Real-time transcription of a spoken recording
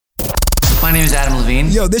My name is Adam Levine.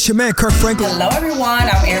 Yo, this your man, Kirk Franklin. Hello, everyone.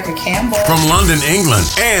 I'm Erica Campbell. From London, England,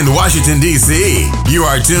 and Washington, D.C., you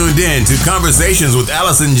are tuned in to Conversations with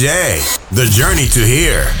Allison J. The Journey to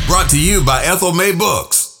Here, brought to you by Ethel May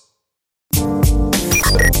Books.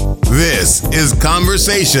 This is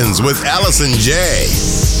Conversations with Allison J.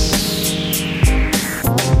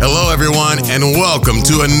 Hello, everyone, and welcome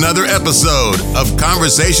to another episode of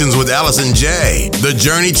Conversations with Allison J. The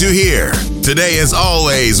Journey to Here. Today, as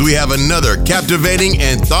always, we have another captivating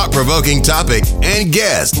and thought-provoking topic and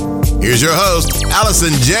guest. Here's your host,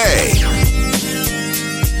 Allison J.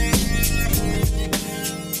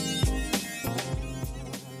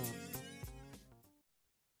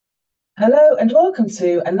 Hello, and welcome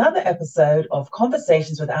to another episode of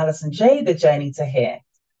Conversations with Allison J. The Journey to Here.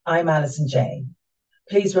 I'm Allison J.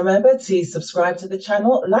 Please remember to subscribe to the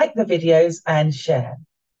channel, like the videos, and share.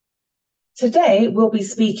 Today, we'll be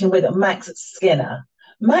speaking with Max Skinner.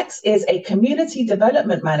 Max is a community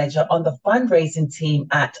development manager on the fundraising team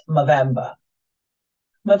at Movember.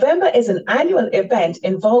 Movember is an annual event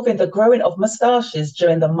involving the growing of moustaches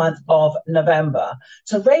during the month of November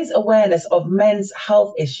to raise awareness of men's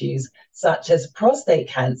health issues such as prostate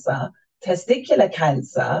cancer, testicular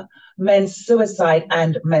cancer, men's suicide,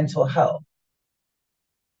 and mental health.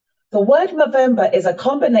 The word Movember is a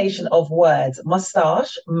combination of words,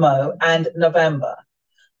 moustache, mo, and November.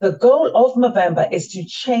 The goal of Movember is to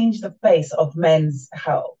change the face of men's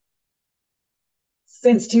health.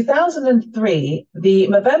 Since 2003, the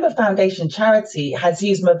Movember Foundation charity has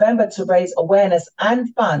used Movember to raise awareness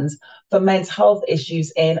and funds for men's health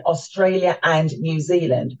issues in Australia and New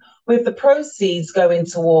Zealand, with the proceeds going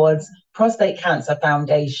towards prostate cancer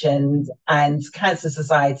foundations and cancer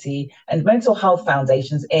society and mental health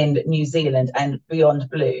foundations in New Zealand and Beyond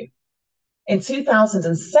Blue. In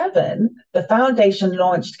 2007, the foundation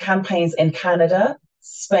launched campaigns in Canada,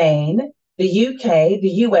 Spain, the UK,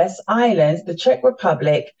 the US, Ireland, the Czech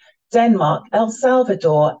Republic, Denmark, El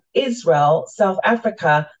Salvador, Israel, South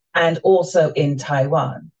Africa, and also in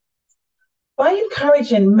Taiwan. By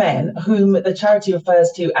encouraging men, whom the charity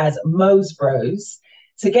refers to as Mo's Bros,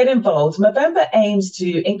 to get involved, Movember aims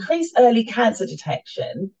to increase early cancer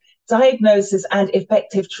detection, diagnosis, and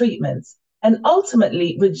effective treatments, and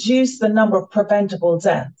ultimately reduce the number of preventable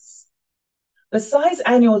deaths. Besides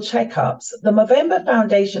annual checkups, the Movember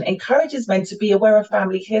Foundation encourages men to be aware of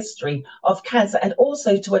family history of cancer and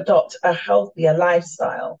also to adopt a healthier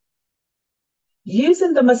lifestyle.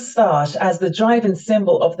 Using the moustache as the driving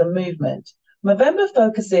symbol of the movement, Movember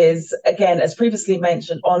focuses, again, as previously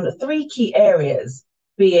mentioned, on three key areas,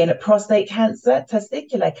 being prostate cancer,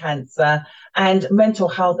 testicular cancer, and mental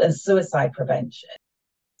health and suicide prevention.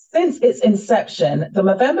 Since its inception, the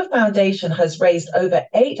Movember Foundation has raised over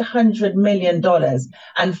 $800 million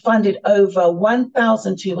and funded over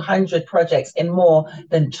 1,200 projects in more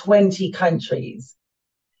than 20 countries.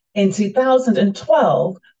 In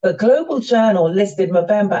 2012, the Global Journal listed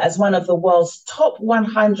Movember as one of the world's top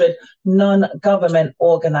 100 non-government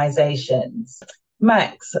organizations.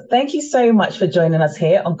 Max, thank you so much for joining us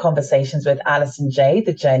here on Conversations with Allison J,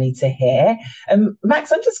 The Journey to Here.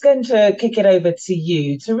 Max, I'm just going to kick it over to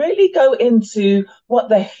you to really go into what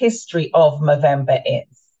the history of Movember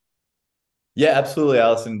is. Yeah, absolutely,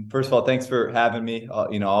 Allison. First of all, thanks for having me.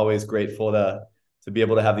 Always grateful to be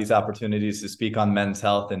able to have these opportunities to speak on men's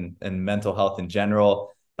health and mental health in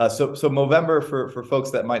general. So Movember, for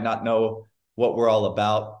folks that might not know what we're all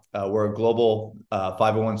about, we're a global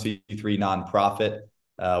 501c3 nonprofit,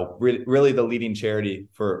 really the leading charity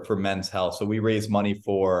for men's health. So we raise money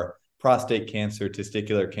for prostate cancer,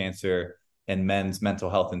 testicular cancer, and men's mental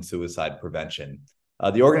health and suicide prevention.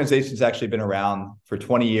 The organization's actually been around for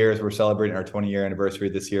 20 years. We're celebrating our 20-year anniversary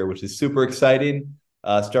this year, which is super exciting.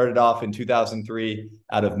 Started off in 2003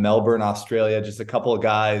 out of Melbourne, Australia, just a couple of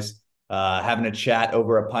guys having a chat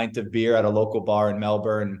over a pint of beer at a local bar in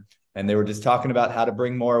Melbourne. And they were just talking about how to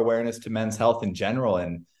bring more awareness to men's health in general.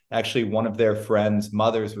 And actually one of their friends'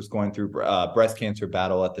 mothers was going through breast cancer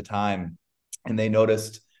battle at the time. And they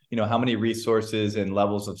noticed, how many resources and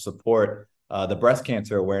levels of support the breast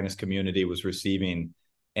cancer awareness community was receiving.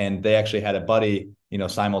 And they actually had a buddy,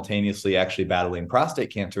 simultaneously actually battling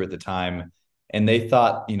prostate cancer at the time. And they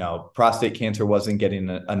thought, prostate cancer wasn't getting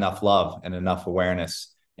enough love and enough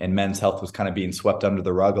awareness, and men's health was kind of being swept under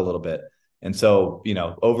the rug a little bit. And so,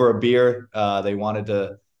 over a beer, they wanted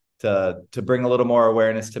to bring a little more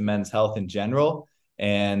awareness to men's health in general.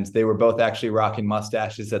 And they were both actually rocking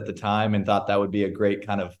mustaches at the time and thought that would be a great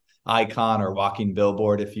kind of icon or walking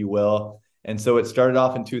billboard, if you will. And so it started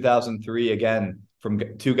off in 2003, again, from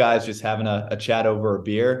two guys just having a chat over a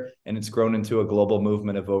beer. And it's grown into a global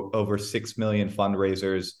movement of over 6 million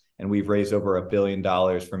fundraisers and we've raised over $1 billion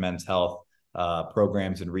for men's health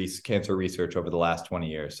programs and cancer research over the last 20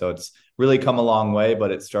 years. So it's really come a long way,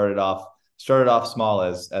 but it started off small,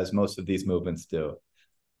 as most of these movements do.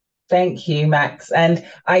 Thank you, Max. And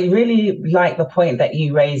I really like the point that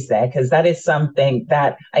you raised there, because that is something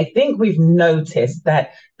that I think we've noticed,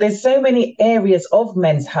 that there's so many areas of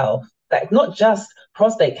men's health, that not just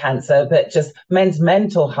prostate cancer, but just men's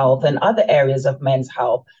mental health and other areas of men's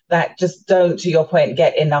health that just don't, to your point,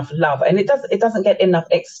 get enough love. And it doesn't get enough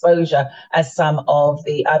exposure as some of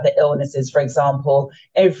the other illnesses. For example,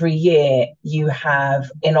 every year you have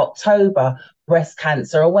in October Breast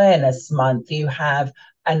Cancer Awareness Month. You have,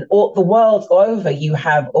 and all the world over, you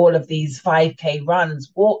have all of these 5K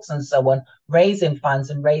runs, walks, and so on, raising funds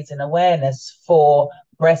and raising awareness for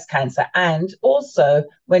breast cancer. And also,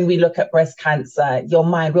 when we look at breast cancer, your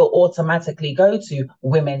mind will automatically go to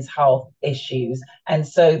women's health issues. And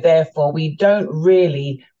so therefore, we don't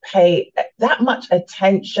really pay that much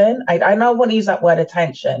attention. I know I want to use that word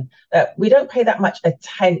attention, that we don't pay that much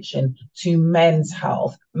attention to men's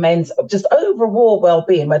health, men's just overall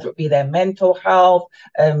well-being, whether it be their mental health,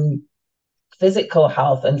 physical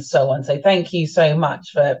health, and so on. So thank you so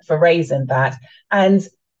much for raising that. And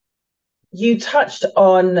you touched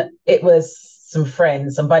on, it was some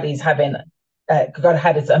friends, some buddies having, God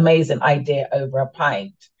had this amazing idea over a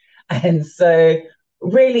pint. And so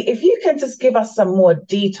really, if you can just give us some more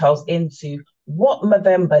details into what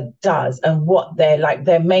Movember does and what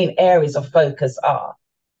their main areas of focus are.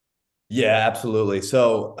 Yeah, absolutely.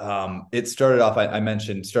 So it started off, I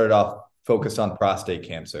mentioned, focused on prostate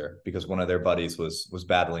cancer, because one of their buddies was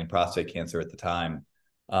battling prostate cancer at the time.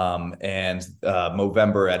 And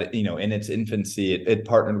Movember, in its infancy, it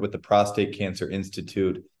partnered with the Prostate Cancer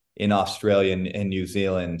Institute in Australia and New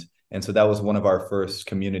Zealand. And so that was one of our first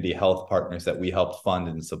community health partners that we helped fund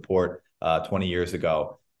and support 20 years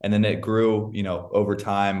ago. And then it grew, over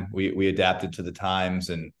time. We adapted to the times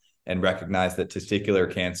and recognized that testicular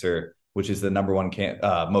cancer, which is the number one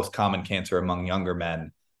most common cancer among younger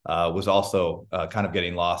men, was also kind of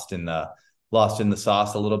getting lost in the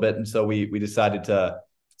sauce a little bit. And so we decided to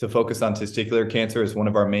focus on testicular cancer as one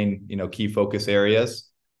of our main, key focus areas.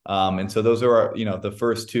 And so those are the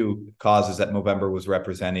first two causes that Movember was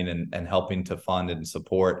representing and helping to fund and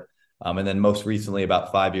support. And then most recently,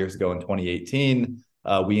 about 5 years ago in 2018,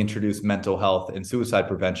 we introduced mental health and suicide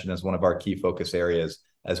prevention as one of our key focus areas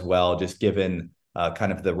as well, just given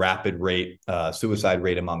kind of the rapid suicide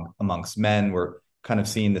rate amongst men. We're kind of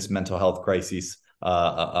seeing this mental health crisis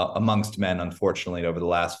amongst men, unfortunately, over the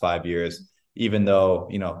last 5 years. Even though,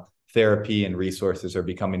 therapy and resources are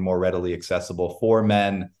becoming more readily accessible for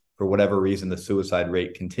men, for whatever reason, the suicide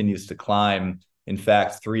rate continues to climb. In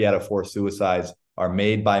fact, 3 out of 4 suicides are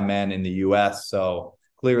made by men in the US. So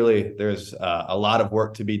clearly there's a lot of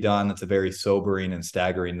work to be done. It's a very sobering and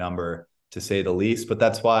staggering number, to say the least. But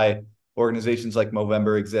that's why organizations like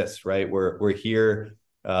Movember exist, right? We're here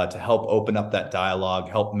to help open up that dialogue,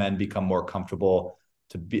 help men become more comfortable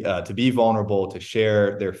to be vulnerable, to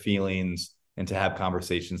share their feelings, and to have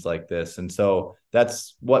conversations like this. And so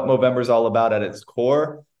that's what Movember is all about at its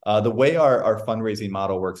core. The way our fundraising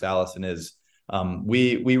model works, Allison, is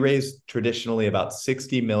we raise traditionally about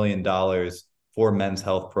 $60 million for men's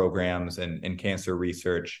health programs and cancer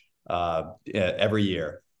research every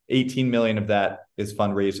year. 18 million of that is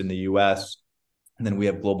fundraised in the US. And then we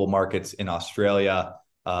have global markets in Australia,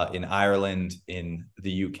 in Ireland, in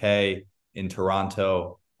the UK, in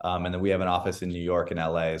Toronto, and then we have an office in New York and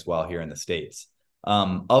LA as well, here in the States.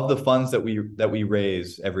 Of the funds that we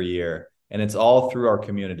raise every year, and it's all through our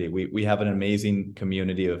community. We have an amazing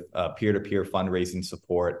community of peer-to-peer fundraising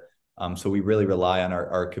support. So we really rely on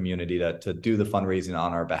our community to do the fundraising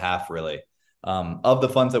on our behalf, really. Of the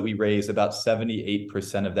funds that we raise, about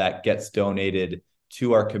 78% of that gets donated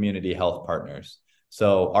to our community health partners.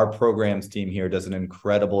 So our programs team here does an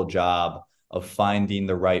incredible job of finding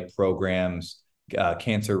the right programs,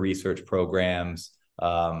 cancer research programs,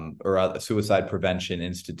 or other suicide prevention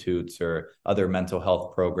institutes, or other mental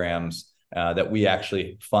health programs that we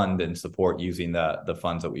actually fund and support using the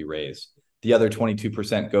funds that we raise. The other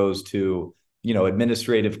 22% goes to,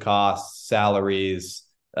 administrative costs, salaries,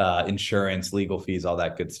 insurance, legal fees, all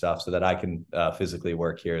that good stuff, so that I can physically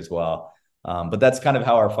work here as well. But that's kind of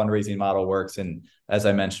how our fundraising model works. And as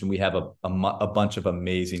I mentioned, we have a bunch of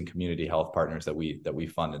amazing community health partners that we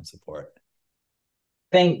fund and support.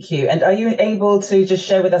 Thank you. And are you able to just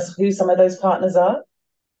share with us who some of those partners are?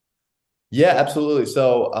 Yeah, absolutely.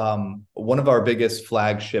 So one of our biggest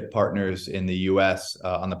flagship partners in the US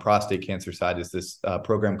on the prostate cancer side is this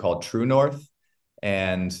program called True North.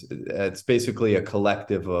 And it's basically a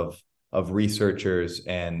collective of of researchers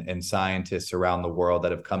and scientists around the world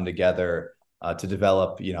that have come together to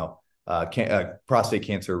develop, prostate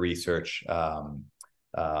cancer research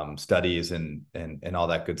studies and all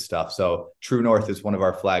that good stuff. So True North is one of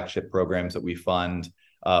our flagship programs that we fund.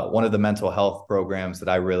 One of the mental health programs that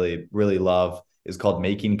I really, really love is called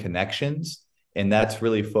Making Connections. And that's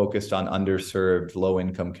really focused on underserved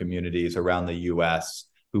low-income communities around the US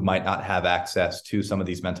who might not have access to some of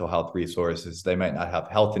these mental health resources. They might not have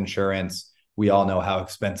health insurance. We all know how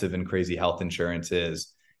expensive and crazy health insurance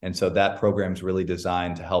is. And so that program is really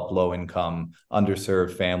designed to help low-income,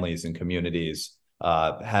 underserved families and communities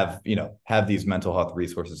have these mental health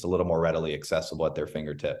resources a little more readily accessible at their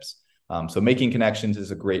fingertips. So Making Connections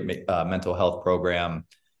is a great mental health program,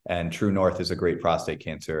 and True North is a great prostate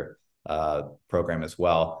cancer program as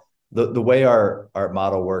well. The way our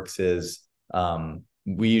model works is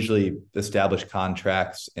we usually establish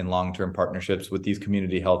contracts and long-term partnerships with these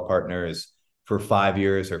community health partners for 5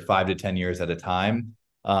 years or 5 to 10 years at a time.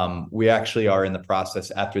 We actually are in the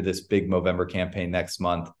process after this big Movember campaign next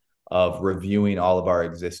month of reviewing all of our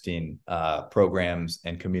existing programs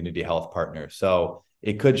and community health partners. So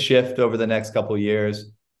it could shift over the next couple of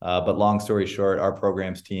years, but long story short, our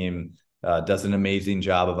programs team does an amazing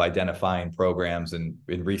job of identifying programs and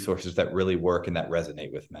resources that really work and that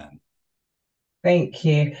resonate with men. Thank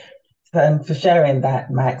you for sharing that,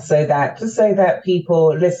 Max. So that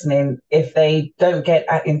people listening, if they don't get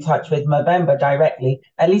in touch with Movember directly,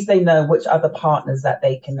 at least they know which other partners that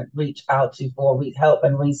they can reach out to for help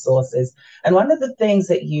and resources. And one of the things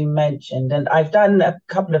that you mentioned, and I've done a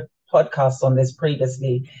couple of podcasts on this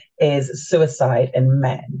previously, is suicide in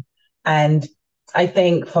men. And I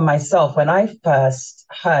think for myself, when I first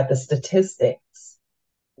heard the statistics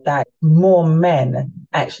that more men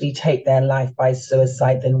actually take their life by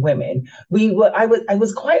suicide than women, I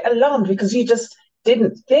was quite alarmed, because you just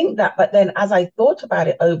didn't think that. But then as I thought about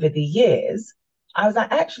it over the years, I was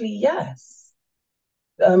like, actually, yes.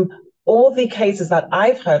 All the cases that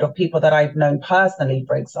I've heard of people that I've known personally,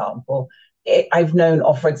 for example, I've known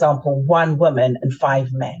of, for example, 1 woman and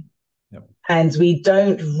 5 men. Yep. And we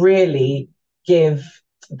don't really give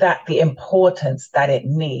that the importance that it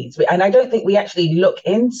needs. And I don't think we actually look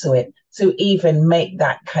into it to even make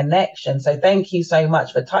that connection. So thank you so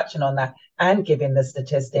much for touching on that and giving the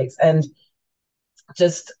statistics, and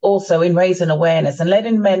just also in raising awareness and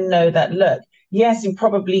letting men know that, look, yes, you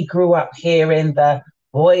probably grew up hearing the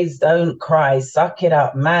boys don't cry, suck it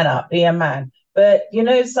up, man up, be a man. But you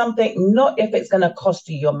know something, not if it's going to cost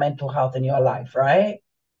you your mental health in your life, right?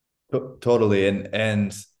 Totally.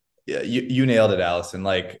 And you nailed it, Allison.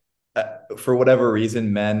 Like, for whatever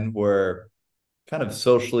reason, men were kind of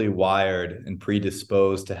socially wired and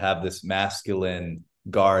predisposed to have this masculine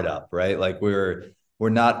guard up, right? Like we're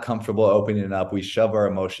not comfortable opening up. We shove our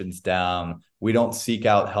emotions down. We don't seek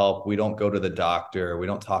out help. We don't go to the doctor. We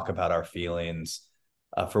don't talk about our feelings.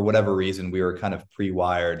 For whatever reason, we were kind of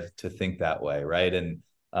pre-wired to think that way, right? And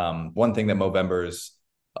one thing that Movember's,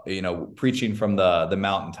 preaching from the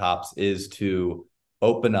mountaintops is to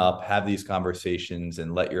open up, have these conversations,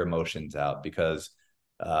 and let your emotions out, because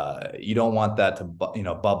you don't want that to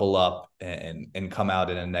bubble up and come out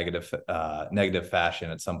in a negative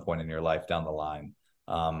fashion at some point in your life down the line.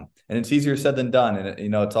 And it's easier said than done.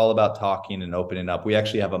 And it's all about talking and opening up. We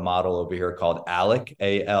actually have a model over here called ALEC,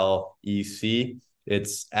 ALEC.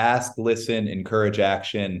 It's ask, listen, encourage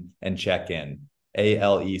action, and check in.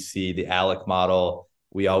 ALEC, the ALEC model.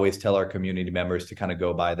 We always tell our community members to kind of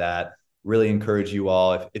go by that. Really encourage you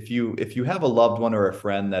all, if you have a loved one or a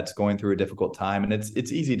friend that's going through a difficult time, and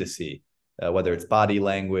it's easy to see whether it's body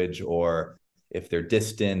language, or if they're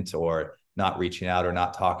distant or not reaching out or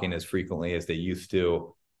not talking as frequently as they used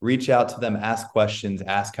to, reach out to them, ask questions,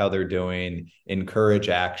 ask how they're doing, encourage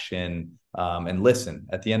action, and listen.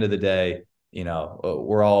 At the end of the day, we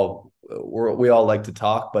all like to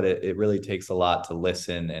talk, but it really takes a lot to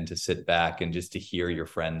listen and to sit back and just to hear your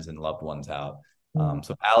friends and loved ones out.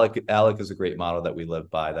 So ALEC is a great model that we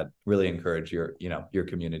live by, that really encourage your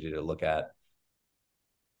community to look at.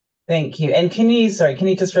 Thank you. And can you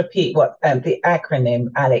just repeat what the acronym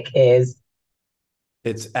ALEC is?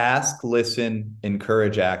 It's ask, listen,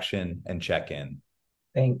 encourage action, and check in.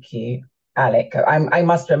 Thank you, ALEC. I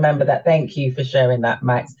must remember that. Thank you for sharing that,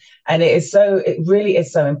 Max. And it really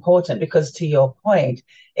is so important, because to your point,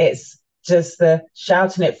 it's just the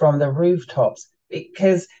shouting it from the rooftops,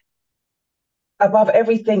 because above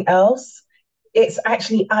everything else, it's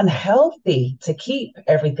actually unhealthy to keep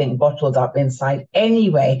everything bottled up inside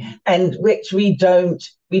anyway, and which we don't,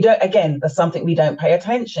 again, that's something we don't pay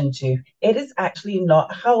attention to. It is actually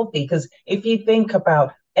not healthy, because if you think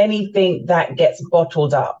about anything that gets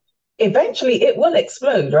bottled up, eventually it will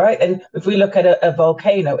explode, right? And if we look at a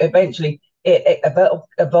volcano, eventually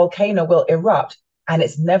a volcano will erupt, and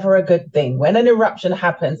it's never a good thing. When an eruption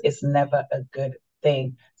happens, it's never a good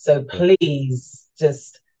thing. So please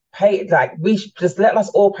just just let us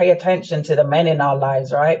all pay attention to the men in our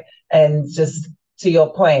lives, right? And just to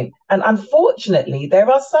your point. And unfortunately,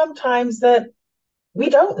 there are some times that we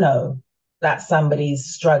don't know that somebody's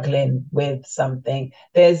struggling with something.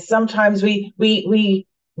 There's sometimes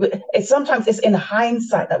sometimes it's in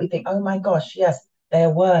hindsight that we think, oh my gosh, yes, there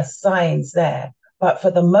were signs there. But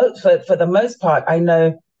for the most part, I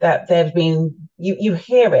know that there've been you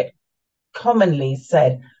hear it commonly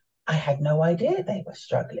said, I had no idea they were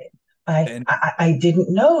struggling. I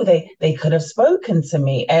didn't know they could have spoken to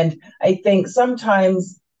me. And I think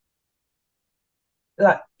sometimes,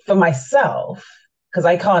 like for myself, because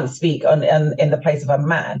I can't speak in the place of a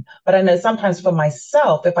man, but I know sometimes for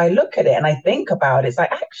myself, if I look at it and I think about it, it's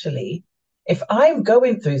like, actually, if I'm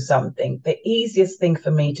going through something, the easiest thing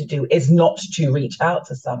for me to do is not to reach out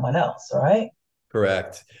to someone else, right?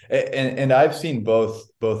 Correct. And I've seen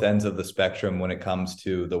both ends of the spectrum when it comes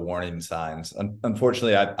to the warning signs.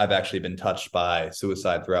 Unfortunately, I've actually been touched by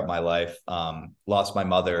suicide throughout my life. Lost my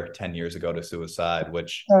mother 10 years ago to suicide,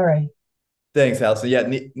 which... Sorry. Thanks, Allison.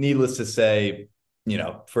 Yeah, needless to say,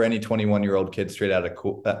 for any 21-year-old kid straight out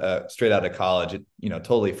of college, it,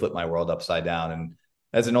 totally flipped my world upside down. And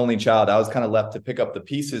as an only child, I was kind of left to pick up the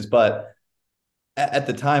pieces. But at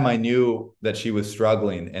the time, I knew that she was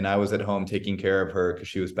struggling, and I was at home taking care of her because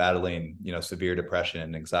she was battling, severe depression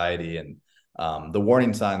and anxiety. And the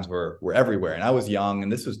warning signs were everywhere. And I was young,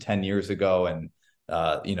 and this was 10 years ago. And,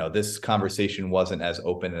 this conversation wasn't as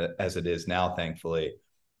open as it is now, thankfully.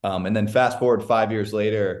 And then fast forward 5 years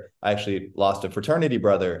later, I actually lost a fraternity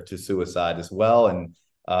brother to suicide as well. And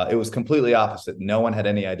it was completely opposite. No one had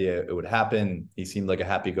any idea it would happen. He seemed like a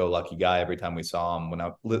happy-go-lucky guy every time we saw him when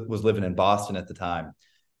I was living in Boston at the time.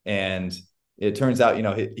 And it turns out,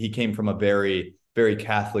 he came from a very, very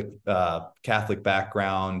Catholic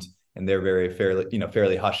background, and they're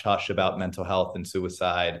fairly hush-hush about mental health and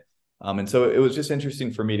suicide. And so it was just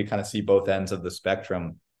interesting for me to kind of see both ends of the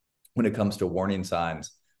spectrum when it comes to warning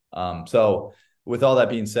signs. So with all that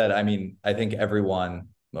being said, I mean, I think everyone,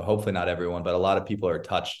 well, hopefully not everyone, but a lot of people are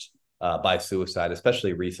touched by suicide,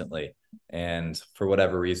 especially recently. And for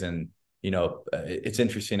whatever reason, it's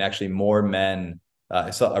interesting. Actually, more men,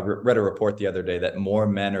 I read a report the other day that more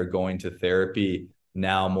men are going to therapy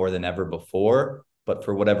now more than ever before. But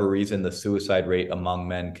for whatever reason, the suicide rate among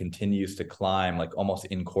men continues to climb, like almost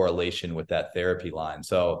in correlation with that therapy line.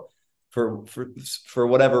 So for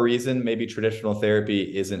whatever reason, maybe traditional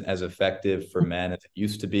therapy isn't as effective for men as it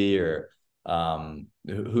used to be, or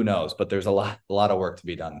who knows, but there's a lot of work to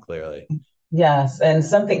be done, clearly. Yes, and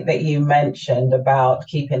something that you mentioned about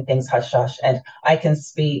keeping things hush hush, and I can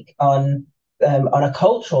speak on a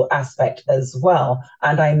cultural aspect as well.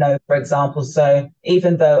 And I know, for example, so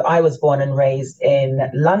even though I was born and raised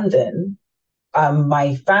in London,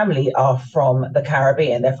 my family are from the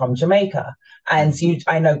Caribbean. They're from Jamaica. And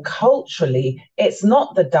I know culturally, it's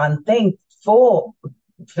not the done thing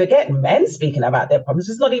forget men speaking about their problems.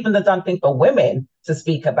 It's not even the done thing for women to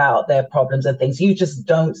speak about their problems and things. You just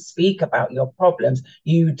don't speak about your problems.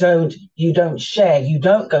 You don't share. You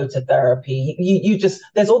don't go to therapy. You just,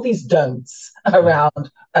 there's all these don'ts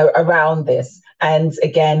around this. And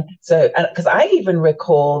again, so, because I even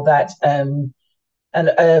recall that,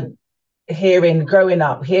 growing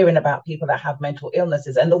up, hearing about people that have mental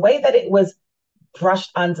illnesses, and the way that it was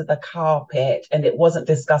brushed under the carpet and it wasn't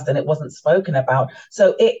discussed and it wasn't spoken about.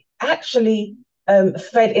 So it actually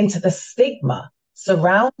fed into the stigma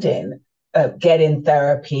surrounding getting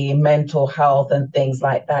therapy, mental health, and things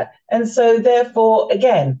like that. And so therefore,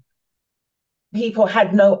 again, people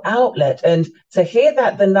had no outlet. And to hear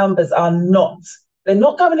that the numbers they're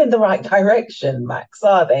not going in the right direction, Max,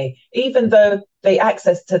 are they? Even though the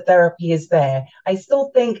access to therapy is there, I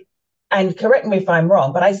still think, and correct me if I'm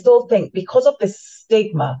wrong, but I still think because of this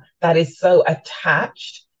stigma that is so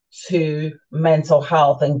attached to mental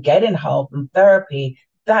health and getting help and therapy,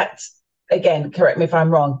 that, again, correct me if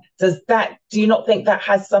I'm wrong, do you not think that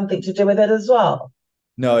has something to do with it as well?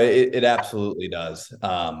 No, it absolutely does.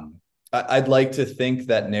 I'd like to think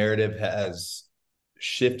that narrative has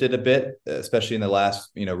shifted a bit, especially in the last,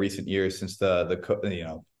 recent years since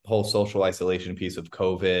the whole social isolation piece of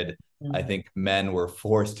COVID. I think men were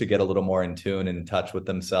forced to get a little more in tune and in touch with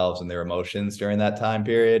themselves and their emotions during that time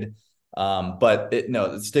period. But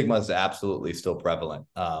the stigma is absolutely still prevalent.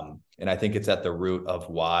 And I think it's at the root of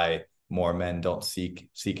why more men don't seek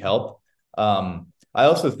help. I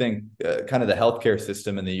also think kind of the healthcare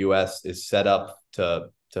system in the US is set up to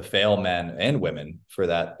to fail men and women for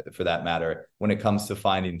that matter when it comes to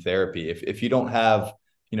finding therapy. If you don't have,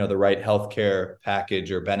 the right healthcare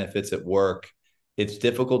package or benefits at work, it's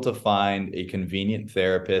difficult to find a convenient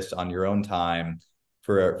therapist on your own time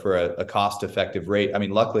for a cost-effective rate. I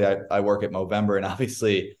mean, luckily I work at Movember, and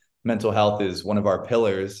obviously mental health is one of our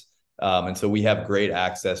pillars. And so we have great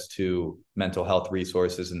access to mental health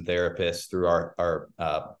resources and therapists through our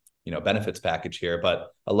benefits package here, but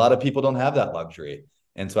a lot of people don't have that luxury.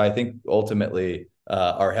 And so I think ultimately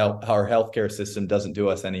our healthcare system doesn't do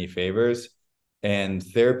us any favors, and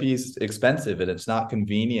therapy is expensive and it's not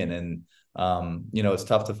convenient, and it's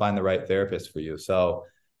tough to find the right therapist for you. So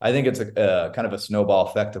I think it's a kind of a snowball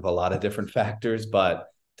effect of a lot of different factors, but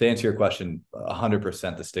to answer your question,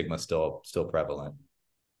 100% the stigma is still prevalent.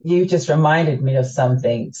 You just reminded me of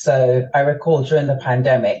something. So I recall during the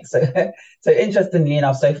pandemic. So interestingly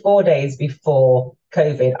enough, so 4 days before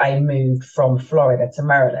COVID, I moved from Florida to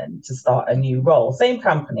Maryland to start a new role. Same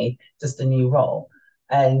company, just a new role.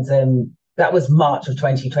 And that was March of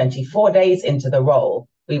 2020. 4 days into the role,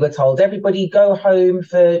 we were told, everybody go home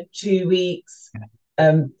for 2 weeks.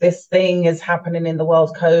 This thing is happening in the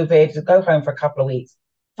world, COVID, go home for a couple of weeks.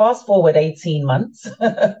 Fast forward 18 months,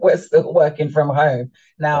 we're still working from home.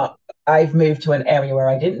 Now, I've moved to an area where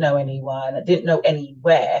I didn't know anyone, I didn't know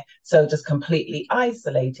anywhere, so just completely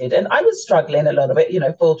isolated. And I was struggling a little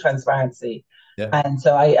bit, full transparency. Yeah. And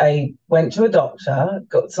so I went to a doctor,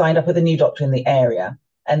 got signed up with a new doctor in the area,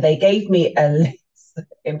 and they gave me a list,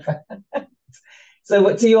 in fact.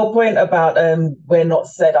 So to your point about we're not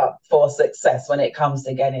set up for success when it comes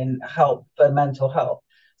to getting help for mental health.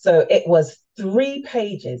 So it was 3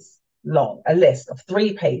 pages long, a list of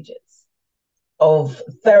 3 pages of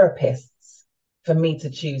therapists for me to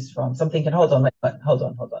choose from. So I'm thinking, hold on.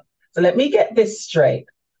 So let me get this straight.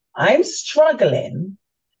 I'm struggling,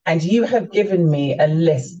 and you have given me a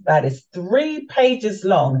list that is 3 pages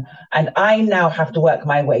long, and I now have to work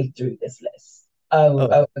my way through this list.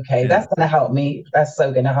 Oh, okay. Yeah. That's going to help me. That's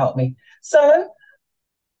so going to help me. So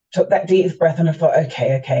took that deep breath and I thought,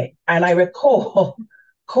 okay. And I recall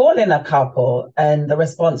calling a couple, and the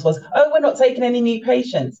response was, we're not taking any new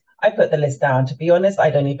patients. I put the list down. To be honest, I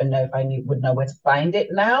don't even know if I would know where to find it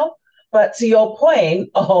now. But to your point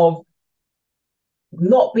of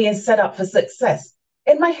not being set up for success,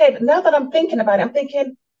 in my head, now that I'm thinking about it, I'm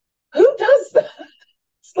thinking, who does that?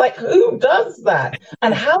 It's like, who does that?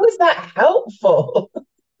 And how is that helpful?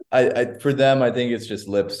 For them, I think it's just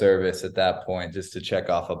lip service at that point, just to check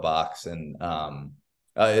off a box. And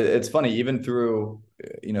it's funny, even through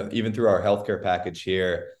our healthcare package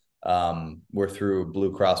here, we're through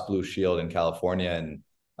Blue Cross Blue Shield in California,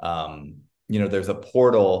 and there's a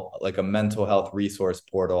portal, like a mental health resource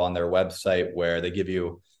portal on their website, where they give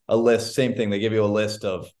you a list. Same thing, they give you a list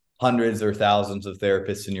of hundreds or thousands of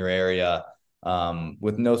therapists in your area,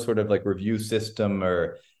 with no sort of like review system,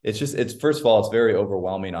 or it's first of all, it's very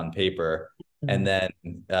overwhelming on paper. And then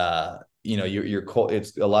you're cold,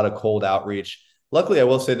 it's a lot of cold outreach. Luckily, I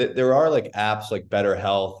will say that there are like apps like Better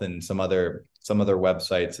Health and some other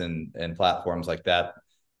websites and platforms like that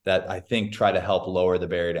I think try to help lower the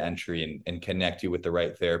barrier to entry and connect you with the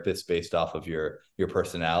right therapist based off of your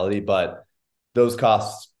personality. But those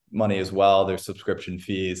cost money as well. There's subscription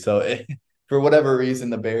fees. So for whatever reason,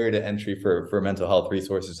 the barrier to entry for mental health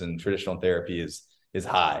resources and traditional therapy is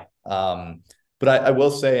high. But I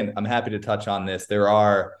will say, and I'm happy to touch on this, there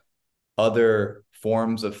are other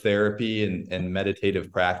forms of therapy and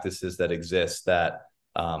meditative practices that exist that,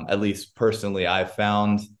 at least personally, I've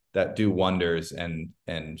found that do wonders and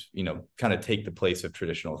kind of take the place of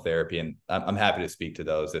traditional therapy. And I'm happy to speak to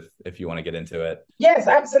those if you want to get into it. Yes,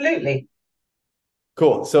 absolutely.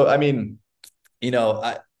 Cool. So, I mean,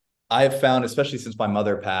 I've found, especially since my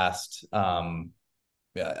mother passed,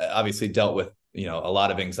 obviously dealt with, a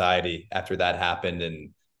lot of anxiety after that happened.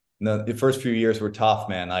 And the first few years were tough,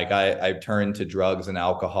 man. Like I turned to drugs and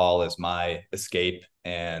alcohol as my escape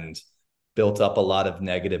and built up a lot of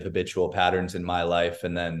negative habitual patterns in my life.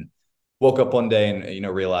 And then woke up one day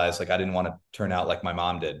and, realized like I didn't want to turn out like my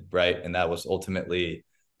mom did. Right. And that was ultimately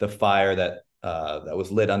the fire that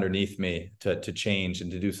was lit underneath me to change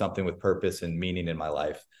and to do something with purpose and meaning in my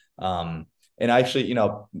life. And actually,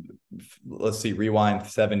 let's see, rewind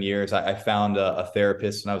 7 years. I found a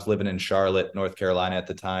therapist, and I was living in Charlotte, North Carolina at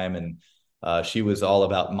the time. And she was all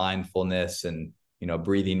about mindfulness and,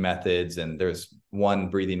 breathing methods. And there's one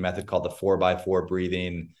breathing method called the 4x4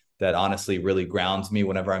 breathing that honestly really grounds me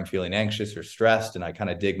whenever I'm feeling anxious or stressed. And I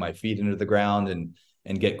kind of dig my feet into the ground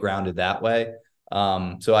and get grounded that way.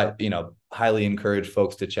 So I, highly encourage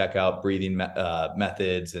folks to check out breathing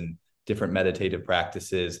methods and different meditative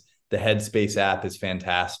practices. The Headspace app is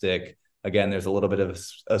fantastic. Again, there's a little bit of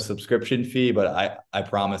a subscription fee, but I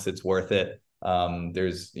promise it's worth it.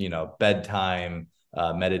 There's, bedtime,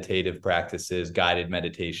 meditative practices, guided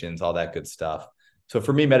meditations, all that good stuff. So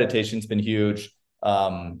for me, meditation's been huge.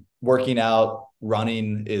 Working out,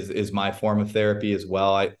 running is my form of therapy as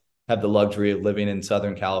well. I have the luxury of living in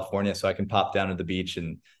Southern California, so I can pop down to the beach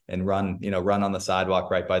and run on the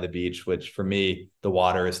sidewalk right by the beach, which for me, the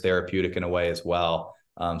water is therapeutic in a way as well.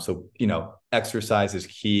 So exercise is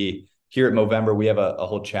key. Here at Movember, we have a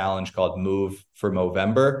whole challenge called Move for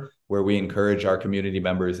Movember, where we encourage our community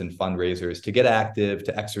members and fundraisers to get active,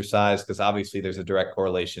 to exercise, because obviously there's a direct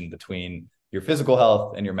correlation between your physical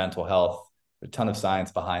health and your mental health. There's a ton of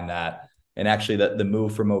science behind that. And actually the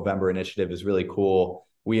Move for Movember initiative is really cool.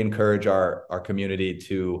 We encourage our community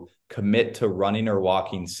to commit to running or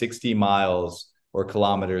walking 60 miles or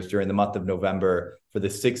kilometers during the month of November for the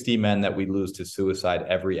 60 men that we lose to suicide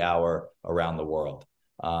every hour around the world.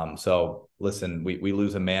 So listen, we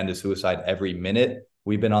lose a man to suicide every minute.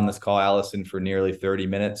 We've been on this call, Allison, for nearly 30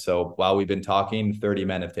 minutes. So while we've been talking, 30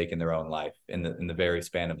 men have taken their own life in the very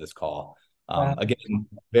span of this call. Wow. Again,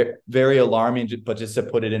 very, very alarming, but just to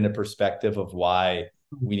put it into perspective of why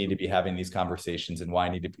we need to be having these conversations and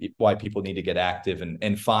why people need to get active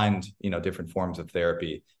and find, different forms of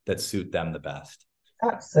therapy that suit them the best.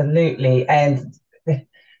 Absolutely. And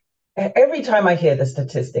every time I hear the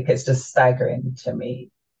statistic, it's just staggering to me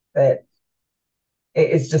that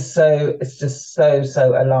it's just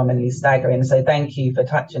so alarmingly staggering. So thank you for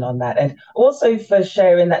touching on that. And also for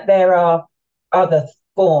sharing that there are other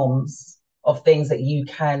forms of things that you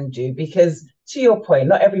can do, because to your point,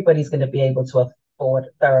 not everybody's going to be able to afford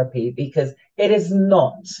therapy because it is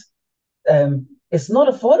not, it's not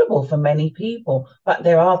affordable for many people, but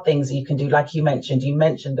there are things you can do. Like you mentioned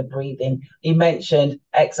the breathing, you mentioned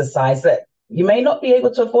exercise, that you may not be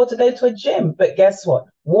able to afford to go to a gym, but guess what?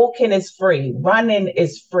 Walking is free. Running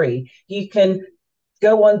is free. You can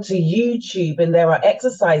go onto YouTube and there are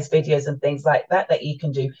exercise videos and things like that you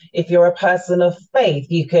can do. If you're a person of faith,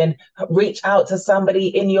 you can reach out to somebody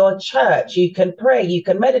in your church. You can pray, you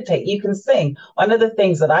can meditate, you can sing. One of the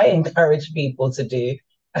things that I encourage people to do,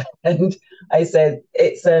 and I said,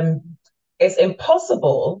 it's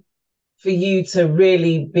impossible for you to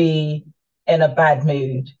really be in a bad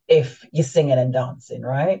mood if you're singing and dancing,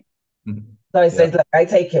 right? Mm-hmm. So I said, look, I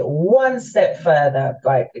take it one step further.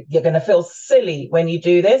 Like, you're going to feel silly when you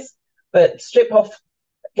do this, but strip off,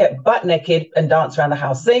 get butt naked and dance around the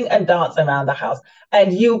house, sing and dance around the house.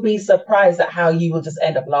 And you'll be surprised at how you will just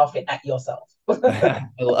end up laughing at yourself. I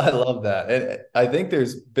love that. And I think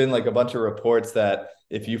there's been like a bunch of reports that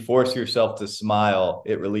if you force yourself to smile,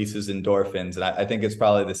 it releases endorphins. And I think it's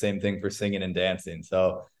probably the same thing for singing and dancing.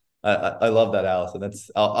 So I love that, Allison.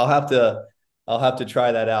 I'll have to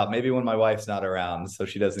try that out. Maybe when my wife's not around, so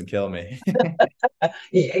she doesn't kill me.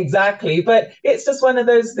 Yeah, exactly. But it's just one of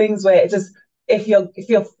those things where it just, if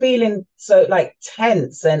you're feeling so like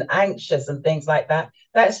tense and anxious and things like that,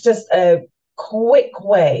 that's just a quick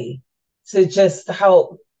way to just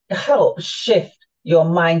help shift your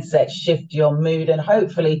mindset, shift your mood, and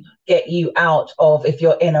hopefully get you out of, if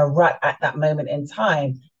you're in a rut at that moment in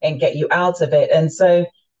time, and get you out of it. And so,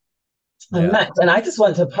 Matt, and I just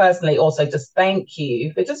want to personally also just thank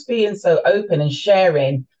you for just being so open and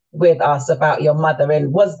sharing with us about your mother.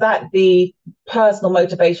 And was that the personal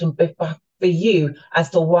motivation for you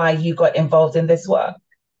as to why you got involved in this work?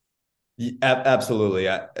 Yeah, absolutely.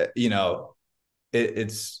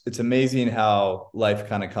 It's amazing how life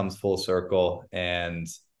kind of comes full circle, and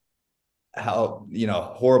how,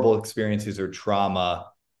 horrible experiences or trauma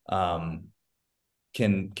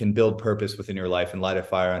can build purpose within your life and light a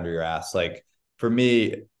fire under your ass. Like for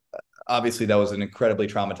me, obviously that was an incredibly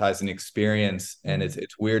traumatizing experience, and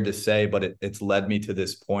it's weird to say, but it's led me to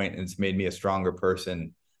this point, and it's made me a stronger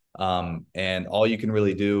person. And all you can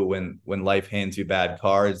really do when life hands you bad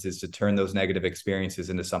cards is to turn those negative experiences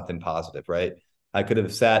into something positive, right? I could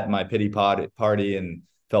have sat in my pity party and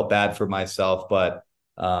felt bad for myself, but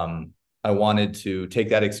I wanted to take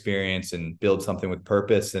that experience and build something with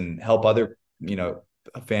purpose and help other,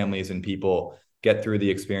 families and people get through the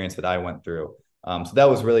experience that I went through. So that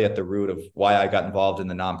was really at the root of why I got involved in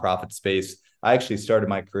the nonprofit space. I actually started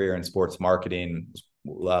my career in sports marketing,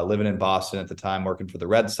 living in Boston at the time, working for the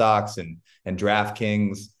Red Sox and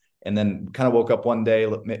DraftKings, and then kind of woke up one day,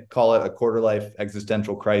 call it a quarter life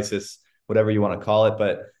existential crisis, whatever you want to call it,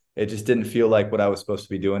 but it just didn't feel like what I was supposed to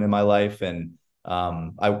be doing in my life. And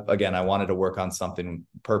I wanted to work on something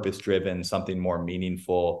purpose driven, something more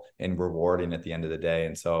meaningful and rewarding at the end of the day.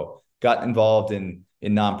 And so got involved in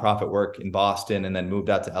nonprofit work in Boston, and then moved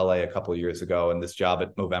out to LA a couple of years ago. And this job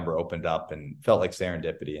at Movember opened up and felt like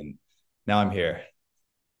serendipity. And now I'm here.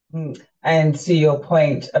 And to your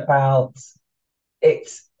point about it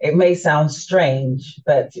may sound strange,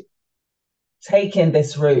 but taking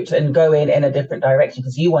this route and going in a different direction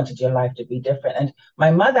because you wanted your life to be different. And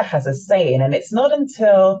my mother has a saying, and it's not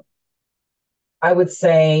until I would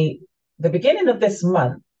say the beginning of this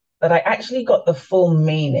month that I actually got the full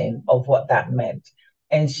meaning of what that meant.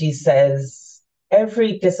 And she says,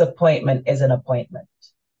 every disappointment is an appointment.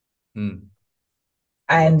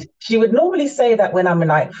 And she would normally say that when I'm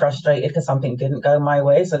like frustrated because something didn't go my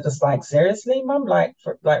way. So just like, seriously, mum, like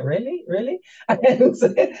really? And so,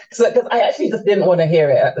 because I actually just didn't want to hear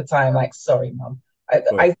it at the time. Like, sorry, mum.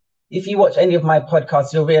 If you watch any of my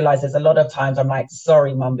podcasts, you'll realize there's a lot of times I'm like,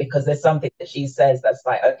 sorry, mum, because there's something that she says that's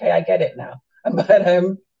like, okay, I get it now.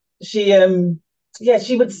 But she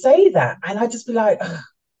would say that. And I'd just be like,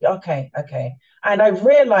 okay. And I've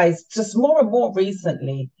realized just more and more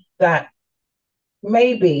recently that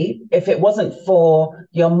maybe if it wasn't for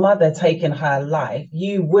your mother taking her life,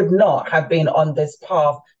 you would not have been on this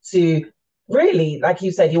path to really, like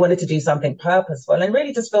you said, you wanted to do something purposeful and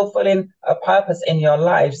really just fulfilling a purpose in your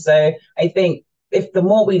life. So I think if the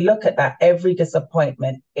more we look at that, every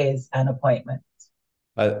disappointment is an appointment.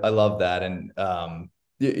 I love that. And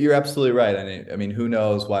you're absolutely right. I mean, who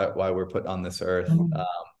knows why we're put on this earth.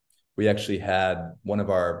 We actually had one of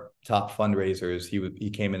our top fundraisers. He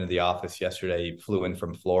came into the office yesterday. He flew in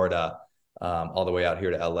from Florida all the way out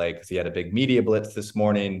here to LA because he had a big media blitz this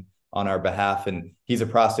morning on our behalf. And he's a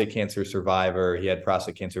prostate cancer survivor. He had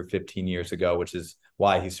prostate cancer 15 years ago, which is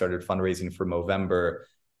why he started fundraising for Movember.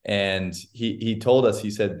 And he told us, he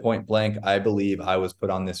said, point blank, I believe I was put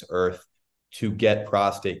on this earth to get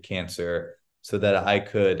prostate cancer so that I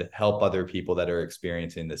could help other people that are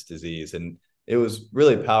experiencing this disease. And it was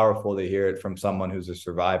really powerful to hear it from someone who's a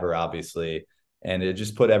survivor, obviously, and it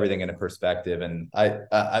just put everything into perspective. And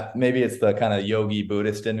I maybe it's the kind of yogi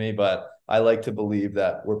Buddhist in me, but I like to believe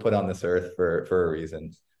that we're put on this earth for a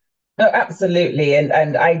reason. No, absolutely,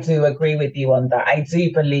 and I do agree with you on that. I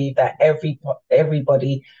do believe that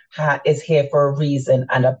everybody is here for a reason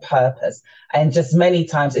and a purpose, and just many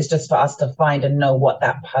times it's just for us to find and know what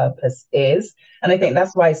that purpose is. And I think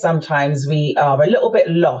that's why sometimes we are a little bit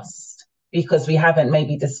lost because we haven't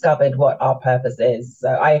maybe discovered what our purpose is. So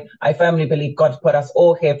I firmly believe God put us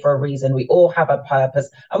all here for a reason. We all have a purpose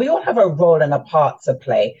and we all have a role and a part to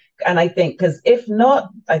play. And I think, because if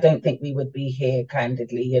not, I don't think we would be here,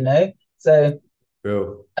 candidly, you know? So,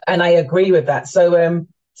 true. And I agree with that. So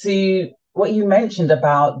to what you mentioned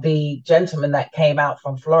about the gentleman that came out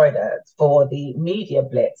from Florida for the media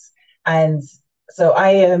blitz. And so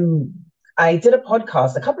I did a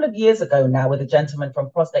podcast a couple of years ago now with a gentleman from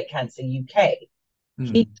Prostate Cancer UK.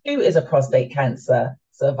 He too is a prostate cancer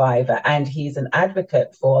survivor and he's an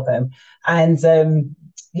advocate for them. And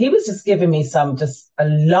he was just giving me some just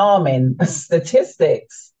alarming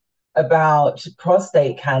statistics about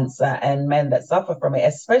prostate cancer and men that suffer from it,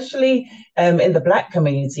 especially in the Black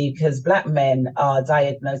community, because Black men are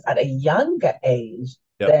diagnosed at a younger age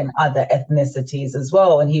than other ethnicities as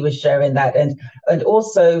well. And he was sharing that. And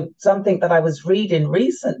also something that I was reading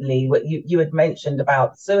recently, what you had mentioned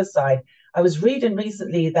about suicide, I was reading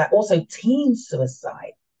recently that also teen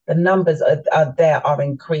suicide, the numbers are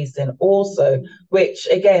increasing also, which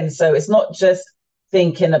again, so it's not just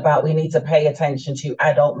thinking about we need to pay attention to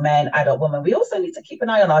adult men, adult women. We also need to keep an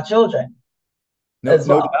eye on our children.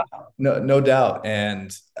 No doubt.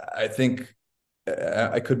 And I think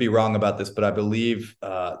I could be wrong about this, but I believe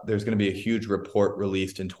there's going to be a huge report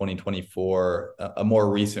released in 2024, a more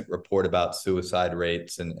recent report about suicide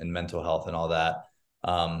rates and mental health and all that.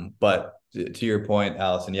 But to your point,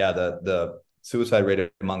 Allison, the suicide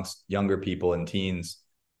rate amongst younger people and teens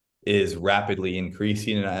is rapidly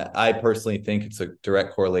increasing. And I personally think it's a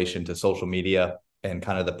direct correlation to social media and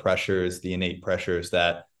kind of the innate pressures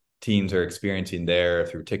that teens are experiencing there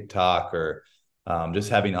through TikTok or just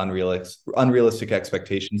having unrealistic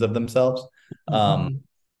expectations of themselves.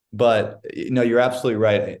 But you're absolutely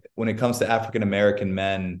right. When it comes to African-American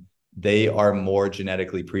men, they are more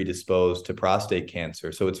genetically predisposed to prostate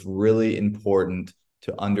cancer. So it's really important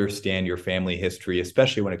to understand your family history,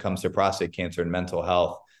 especially when it comes to prostate cancer and mental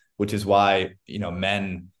health, which is why,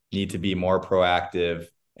 men need to be more proactive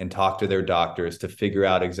and talk to their doctors to figure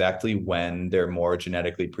out exactly when they're more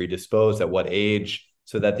genetically predisposed, at what age,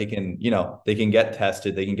 so that they can get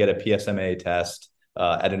tested, they can get a PSMA test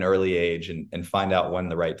at an early age and find out when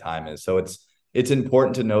the right time is. So it's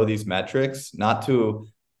important to know these metrics, not to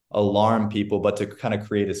alarm people, but to kind of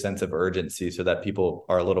create a sense of urgency so that people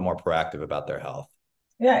are a little more proactive about their health.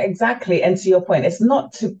 Yeah, exactly. And to your point,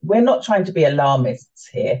 we're not trying to be alarmists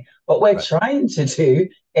here. What we're Right. trying to do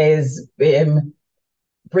is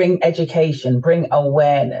bring education, bring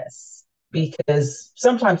awareness, because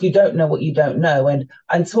sometimes you don't know what you don't know. And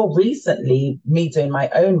until recently, me doing my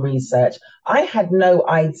own research, I had no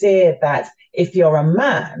idea that if you're a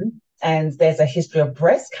man and there's a history of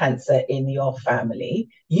breast cancer in your family,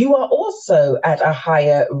 you are also at a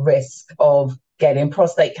higher risk of getting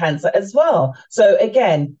prostate cancer as well. So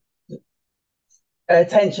again,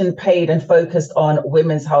 attention paid and focused on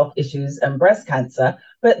women's health issues and breast cancer.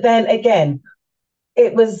 But then again,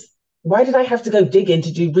 it was, why did I have to go digging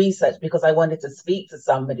to do research? Because I wanted to speak to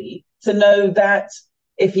somebody to know that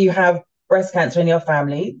if you have breast cancer in your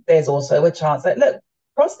family, there's also a chance that, look,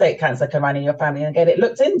 prostate cancer can run in your family and get it